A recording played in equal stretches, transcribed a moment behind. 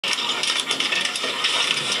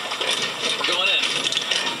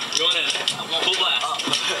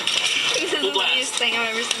thing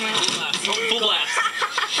I've ever seen in my life. Full blast.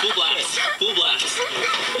 Full blast. Full blast.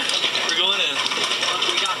 We're going in.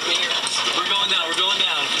 We got fingers. We're going down. We're going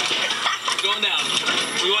down. We're going down.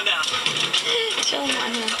 We're going down. Chill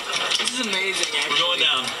on him. This is amazing, actually. We're going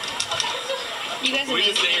down. You guys are We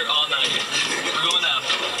can stay here all night. We're going down.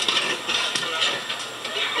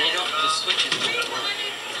 They don't, the switches don't work.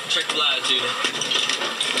 Check the latitude.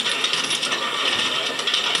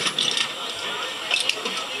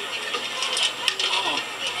 Oh,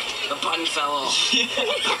 the button fell off. You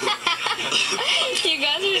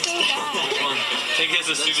guys are so bad. Come on. Take it as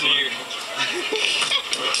a souvenir.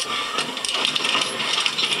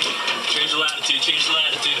 Change the latitude. Change the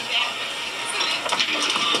latitude.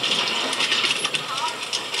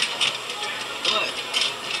 What?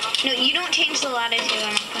 No, you don't change the latitude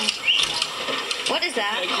on the phone. What is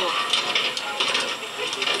that? Okay, cool.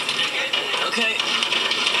 Okay.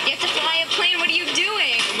 You have to fly a plane. What are you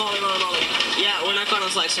doing? Molly. Yeah, we're not going on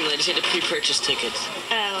Flight Simulator. Just had to pre-purchase tickets.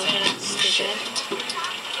 Oh, okay, that's stupid.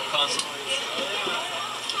 Constantly.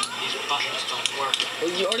 These buttons don't work.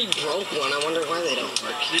 Well, you already broke one. I wonder why they don't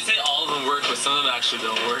work. They say all of them work, but some of them actually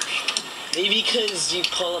don't work. Maybe because you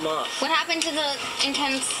pull them off. What happened to the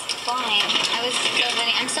intense flying?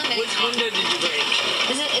 I'm still Which video. window did you go